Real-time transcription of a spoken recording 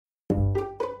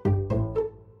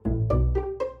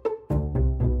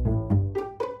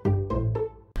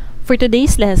For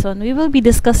today's lesson, we will be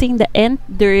discussing the nth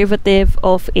derivative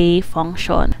of a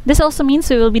function. This also means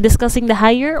we will be discussing the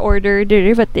higher order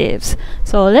derivatives.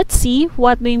 So let's see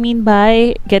what we mean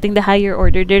by getting the higher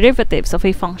order derivatives of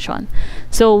a function.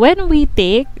 So when we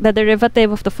take the derivative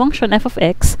of the function f of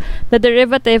x, the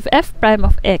derivative f prime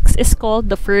of x is called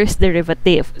the first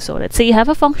derivative. So let's say you have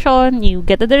a function, you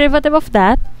get the derivative of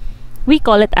that, we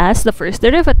call it as the first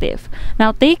derivative.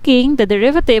 Now, taking the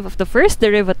derivative of the first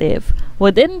derivative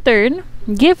would in turn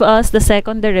give us the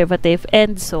second derivative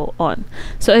and so on.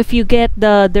 So if you get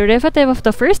the derivative of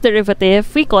the first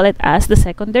derivative, we call it as the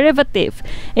second derivative.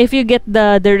 If you get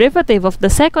the derivative of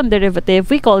the second derivative,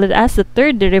 we call it as the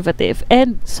third derivative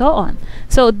and so on.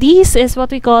 So this is what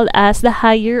we call as the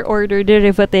higher order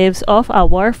derivatives of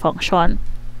our function.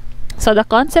 So the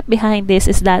concept behind this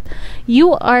is that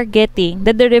you are getting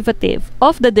the derivative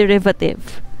of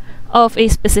a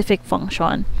specific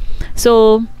function.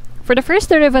 So for the first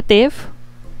derivative,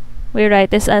 we write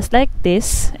this as like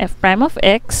this, f prime of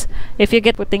x. If you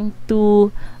get putting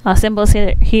two symbols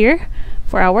here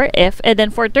for our f, and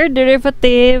then for third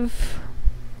derivative,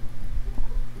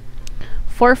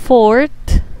 for fourth,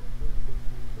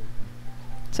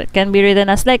 so it can be written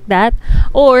as like that,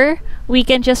 or we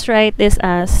can just write this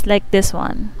as like this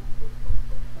one.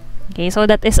 Okay, so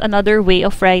that is another way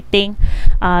of writing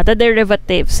the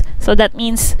derivatives. So that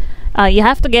means you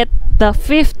have to get the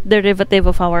fifth derivative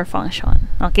of our function.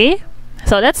 Okay,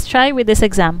 so let's try with this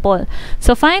example.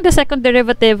 So find the second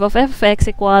derivative of f of x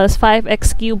equals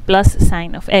 5x cubed plus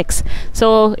sine of x.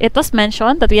 So it was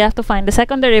mentioned that we have to find the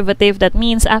second derivative. That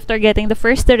means after getting the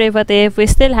first derivative, we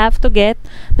still have to get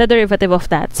the derivative of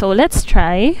that. So let's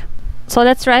try. So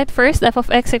let's write first f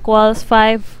of x equals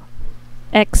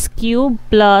 5x cubed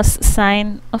plus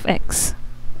sine of x.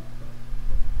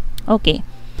 Okay,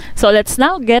 so let's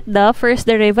now get the first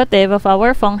derivative of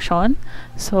our function.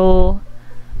 So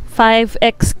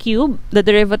 5x cubed, the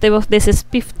derivative of this is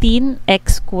 15x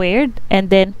squared, and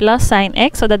then plus sine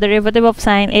x. So the derivative of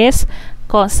sine is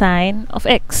cosine of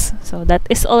x. So that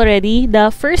is already the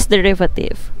first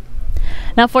derivative.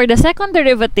 Now for the second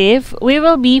derivative, we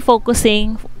will be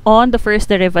focusing on the first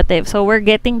derivative. So we're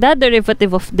getting the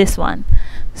derivative of this one.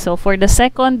 So for the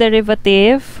second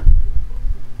derivative,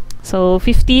 so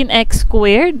 15x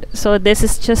squared, so this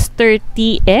is just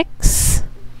 30x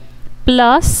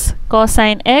plus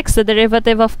cosine x. The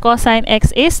derivative of cosine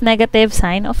x is negative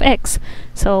sine of x.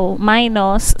 So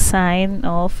minus sine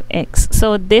of x.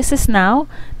 So this is now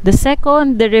the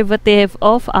second derivative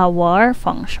of our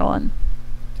function.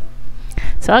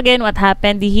 So again, what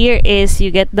happened here is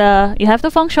you have the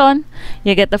function,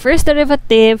 you get the first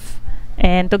derivative,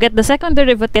 and to get the second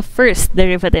derivative, first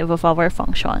derivative of our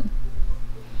function.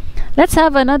 Let's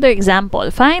have another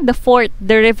example. Find the fourth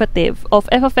derivative of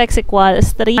f of x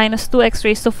equals 3 minus 2x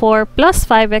raised to 4 plus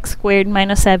 5x squared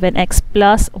minus 7x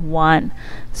plus 1.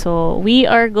 So we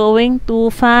are going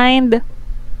to find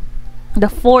the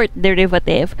fourth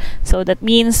derivative. So that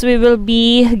means we will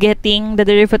be getting the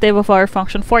derivative of our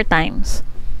function 4 times.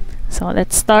 So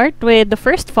let's start with the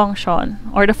first function,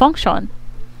 or the function.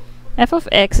 F of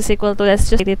x is equal to, let's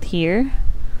just write it here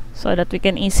so that we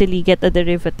can easily get the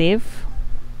derivative.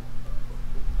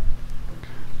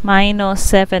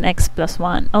 Minus 7x plus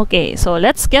 1. Okay, so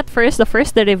let's get first the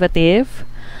first derivative.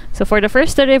 So for the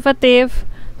first derivative,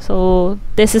 so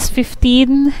this is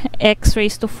 15x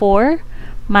raised to 4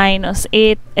 minus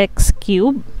 8x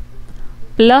cubed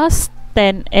plus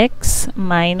 10x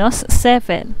minus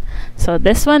 7. So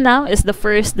this one now is the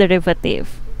first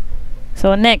derivative.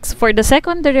 So next, for the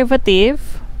second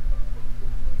derivative,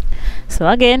 so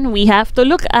again, we have to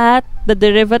look at the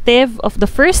derivative of the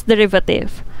first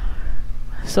derivative.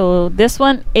 So this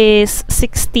one is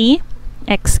 60x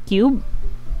cubed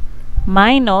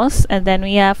minus, and then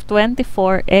we have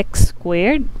 24x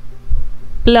squared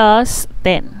plus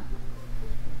 10.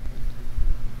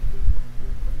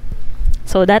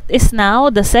 So that is now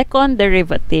the second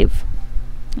derivative.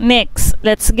 Next,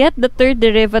 let's get the third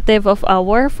derivative of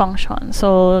our function.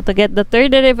 So to get the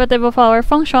third derivative of our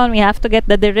function, we have to get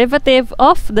the derivative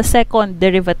of the second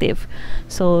derivative.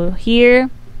 So here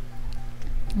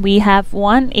we have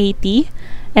 180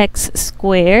 x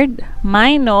squared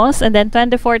minus, and then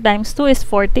 24 times 2 is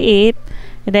 48,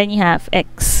 and then you have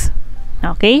x.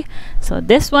 Okay, so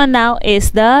this one now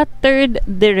is the third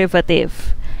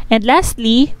derivative. And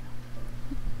lastly,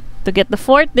 to get the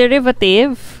fourth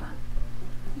derivative,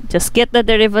 just get the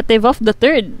derivative of the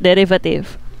third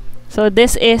derivative. So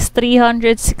this is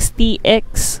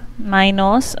 360x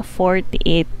minus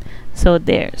 48. So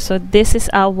there. So this is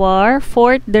our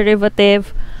fourth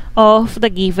derivative of the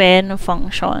given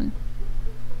function.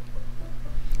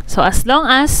 So as long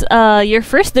as your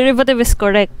first derivative is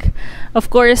correct, of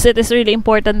course, it is really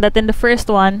important that in the first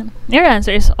one, your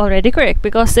answer is already correct.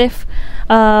 Because if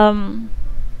you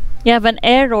have an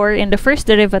error in the first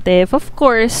derivative, of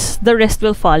course, the rest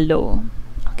will follow.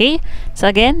 Okay? So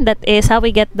again, that is how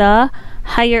we get the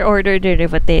higher order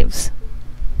derivatives.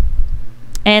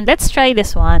 And let's try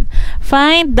this one.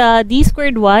 Find the d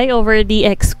squared y over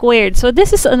dx squared. So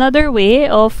this is another way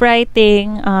of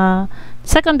writing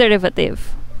second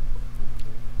derivative.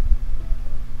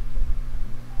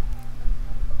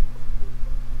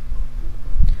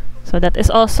 So that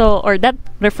is also, or that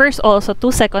refers also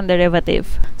to second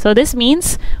derivative. So this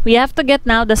means we have to get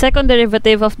now the second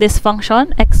derivative of this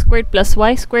function, x squared plus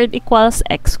y squared equals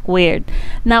x squared.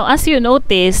 Now as you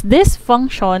notice, this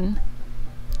function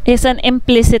is an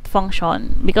implicit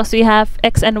function because we have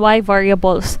x and y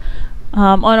variables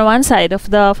on one side of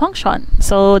the function.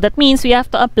 So that means we have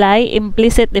to apply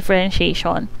implicit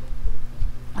differentiation.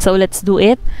 So let's do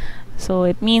it. So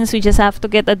it means we just have to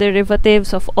get the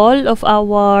derivatives of all of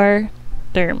our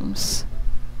terms.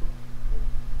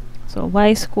 So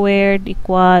y squared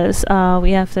equals,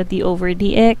 we have the d over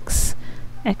dx,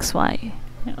 xy.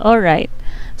 Alright.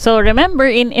 So remember,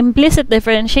 in implicit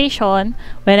differentiation,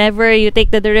 whenever you take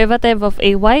the derivative of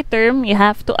a y term, you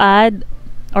have to add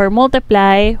or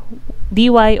multiply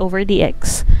dy over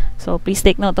dx. So please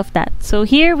take note of that. So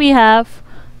here we have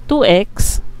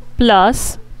 2x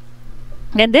plus,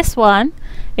 and this one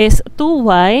is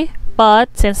 2y,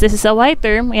 but since this is a y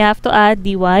term, we have to add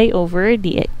dy over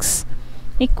dx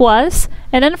equals,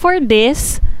 and then for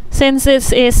this, since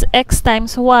this is x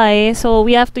times y, so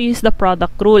we have to use the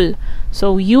product rule.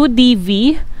 So u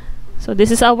dv, so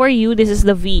this is our u, this is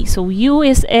the v. So u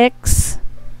is x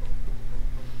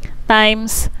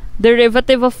times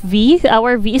derivative of v.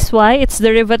 Our v is y, its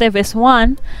derivative is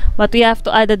 1, but we have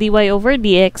to add the dy over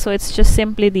dx, so it's just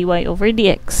simply dy over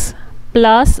dx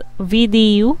plus v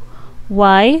du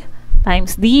y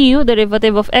times du,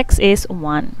 derivative of x is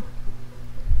 1.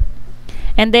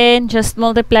 And then just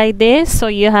multiply this, so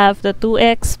you have the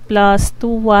 2x plus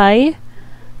 2y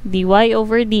dy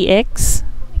over dx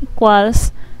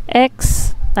equals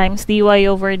x times dy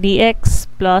over dx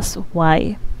plus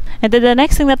y. And then the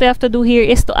next thing that we have to do here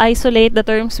is to isolate the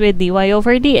terms with dy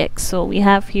over dx. So we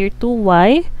have here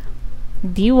 2y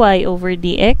dy over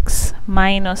dx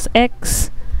minus x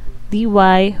dy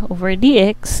over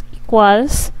dx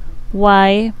equals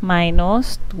y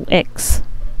minus 2x.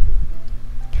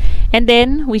 And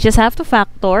then we just have to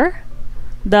factor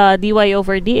the dy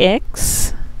over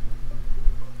dx.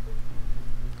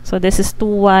 So this is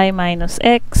 2y minus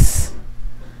x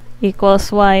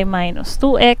equals y minus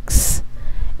 2x.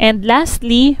 And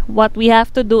lastly, what we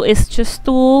have to do is just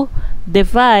to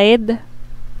divide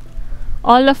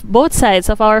all of both sides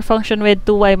of our function with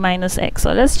 2y minus x.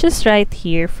 So let's just write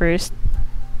here first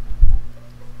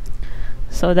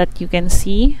so that you can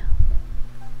see.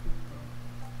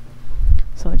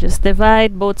 So just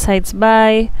divide both sides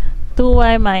by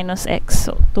 2y minus x.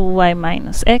 So 2y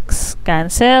minus x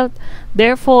cancelled.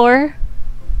 Therefore,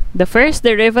 the first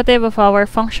derivative of our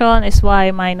function is y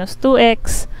minus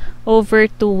 2x over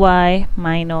 2y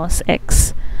minus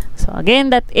x. So again,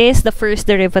 that is the first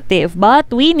derivative,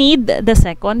 but we need the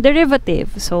second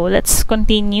derivative. So let's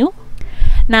continue.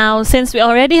 Now, since we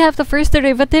already have the first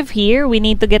derivative here, we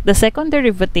need to get the second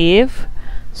derivative.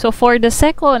 So for the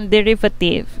second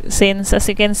derivative, since as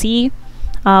you can see,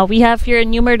 we have here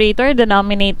numerator,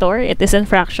 denominator, it is in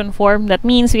fraction form. That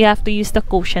means we have to use the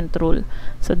quotient rule.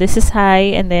 So this is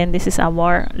high and then this is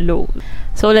our low.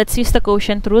 So let's use the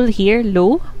quotient rule here.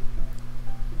 Low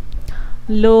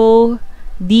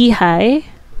d high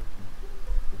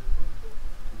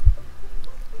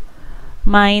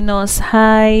minus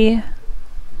high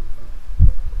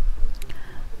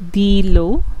d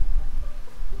low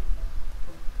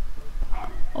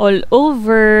all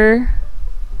over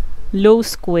low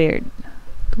squared,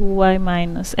 2y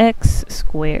minus x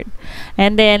squared.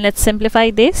 And then let's simplify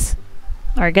this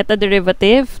or get the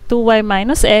derivative, 2y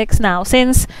minus x. Now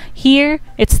since here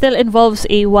it still involves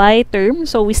a y term,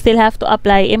 so we still have to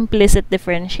apply implicit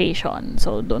differentiation,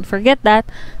 so don't forget that.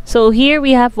 So here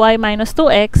we have y minus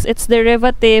 2x, its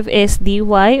derivative is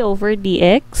dy over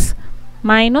dx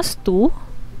minus 2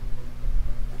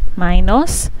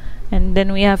 minus, and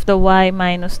then we have the y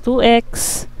minus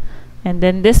 2x, and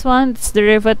then this one, its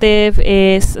derivative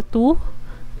is 2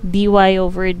 dy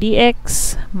over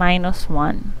dx minus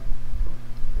 1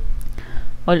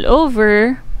 all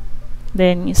over,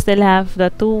 then you still have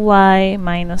the 2y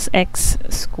minus x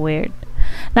squared.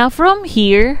 Now from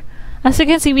here, As you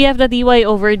can see, we have the dy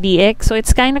over dx, so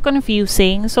it's kind of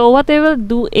confusing. So what we will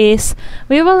do is,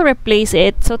 we will replace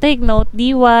it. So take note,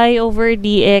 dy over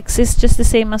dx is just the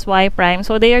same as y prime,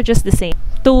 so they are just the same.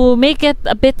 To make it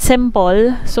a bit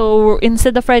simple, so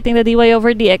instead of writing the dy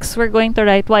over dx, we're going to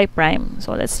write y prime.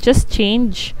 So let's just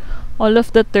change all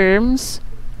of the terms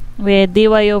with dy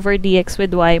over dx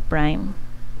with y prime.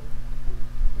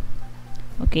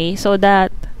 Okay, so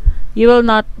that you will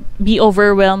not be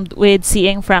overwhelmed with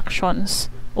seeing fractions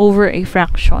over a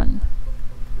fraction.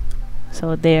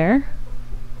 So there.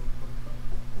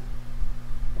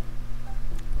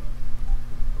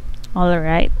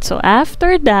 Alright, so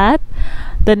after that,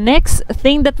 the next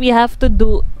thing that we have to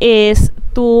do is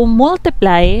to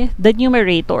multiply the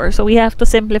numerator. So we have to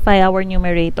simplify our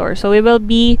numerator. So we will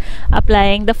be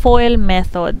applying the FOIL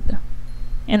method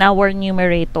in our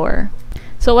numerator.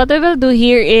 So what we will do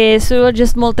here is we will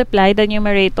just multiply the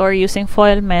numerator using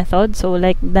FOIL method. So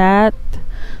like that.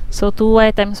 So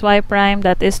 2y times y prime,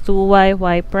 that is 2y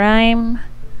y prime.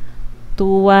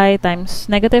 2y times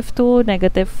negative 2,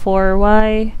 negative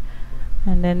 4y.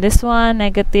 And then this one,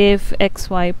 negative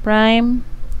xy prime.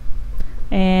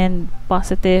 And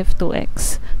positive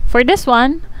 2x. For this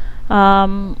one,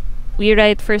 we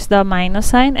write first the minus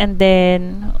sign and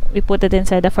then we put it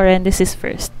inside the parenthesis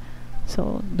first.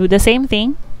 So do the same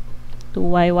thing.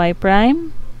 2y y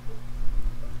prime.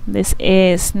 This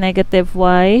is negative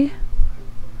y.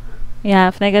 We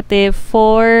have negative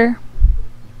 4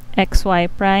 xy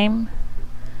prime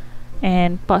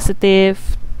and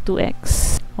positive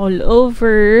 2x all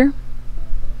over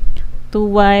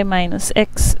 2y minus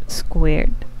x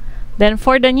squared. Then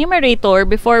for the numerator,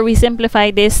 before we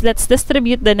simplify this, let's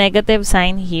distribute the negative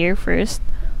sign here first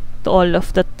to all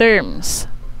of the terms.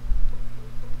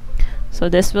 So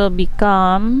this will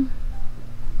become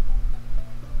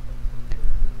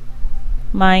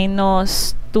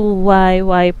minus 2y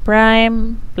y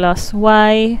prime plus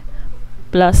y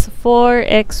plus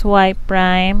 4xy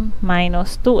prime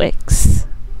minus 2x.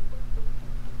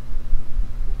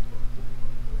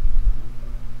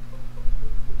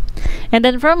 And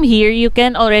then from here, you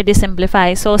can already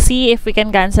simplify. So see if we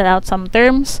can cancel out some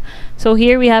terms. So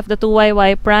here we have the 2y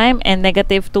y prime and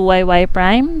negative 2y y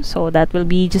prime. So that will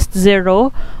be just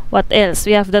 0. What else?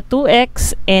 We have the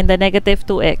 2x and the negative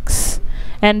 2x.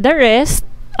 And the rest,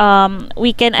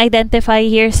 we can identify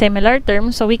here similar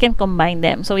terms, so we can combine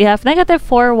them. So we have negative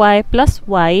 4y plus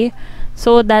y.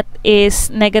 So that is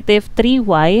negative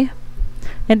 3y.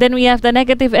 And then we have the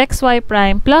negative xy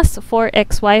prime plus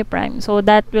 4xy prime. So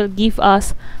that will give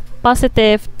us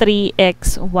positive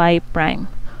 3xy prime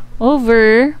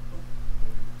over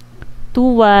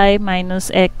 2y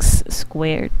minus x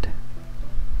squared.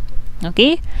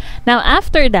 Okay? Now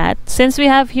after that, since we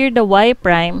have here the y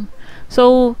prime,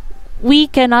 so we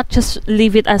cannot just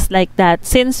leave it as like that,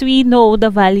 since we know the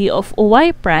value of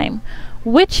y prime,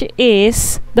 which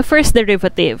is the first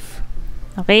derivative.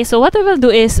 Okay, so what we will do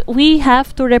is we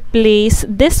have to replace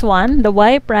this one, the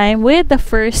y prime, with the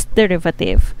first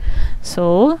derivative.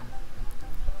 So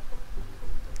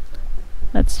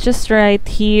let's just write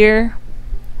here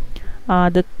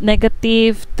the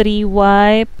negative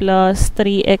 3y plus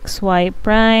 3xy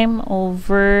prime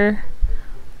over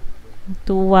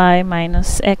 2y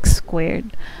minus x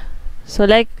squared. So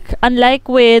unlike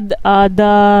with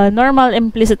the normal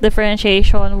implicit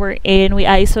differentiation wherein we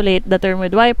isolate the term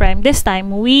with y prime, this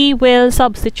time we will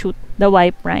substitute the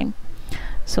y prime.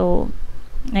 So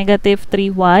negative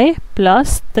 3y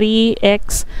plus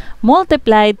 3x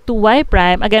multiplied to y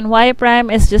prime. Again, y prime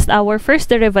is just our first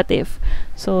derivative.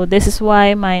 So this is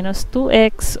y minus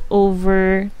 2x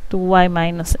over 2y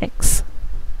minus x.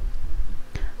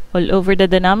 All over the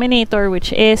denominator,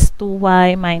 which is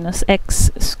 2y minus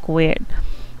x squared.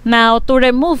 Now, to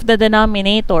remove the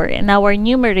denominator in our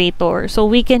numerator, so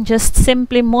we can just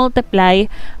simply multiply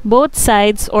both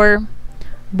sides, or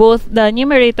both the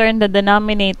numerator and the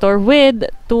denominator, with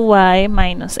 2y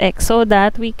minus x, so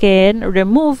that we can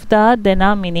remove the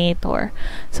denominator.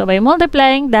 So by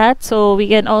multiplying that, so we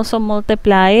can also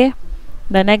multiply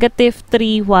the negative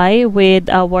 3y with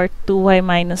our 2y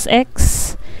minus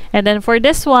x. And then for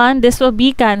this one, this will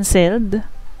be cancelled.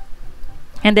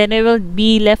 And then we will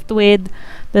be left with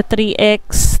the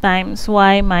 3x times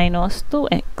y minus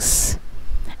 2x.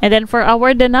 And then for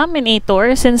our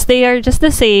denominator, since they are just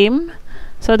the same,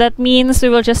 so that means we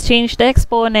will just change the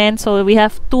exponent. So we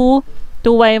have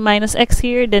 2y minus x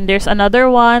here. Then there's another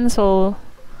one. So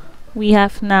we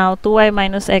have now 2y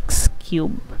minus x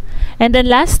cubed. And then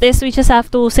last is we just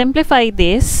have to simplify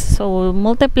this. So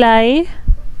multiply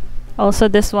also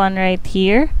this one right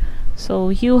here. So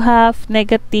you have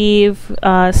negative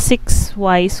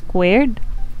 6y squared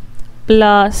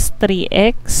plus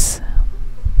 3x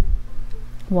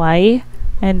y,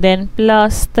 and then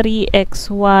plus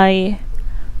 3xy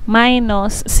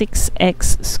minus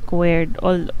 6x squared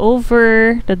all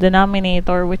over the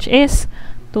denominator, which is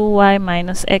 2y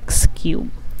minus x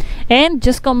cubed. And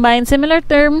just combine similar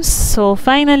terms. So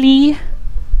finally,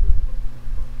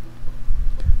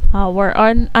 our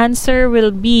answer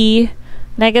will be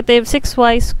negative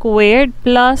 6y squared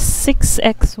plus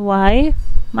 6xy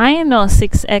minus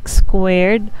 6x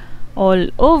squared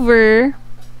all over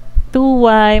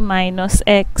 2y minus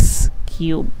x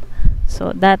cubed.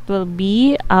 So that will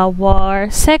be our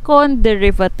second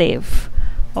derivative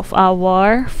of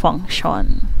our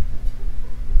function.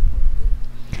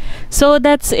 So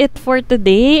that's it for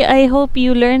today. I hope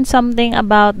you learned something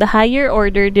about the higher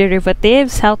order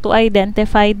derivatives, how to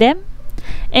identify them,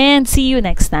 and see you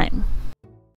next time.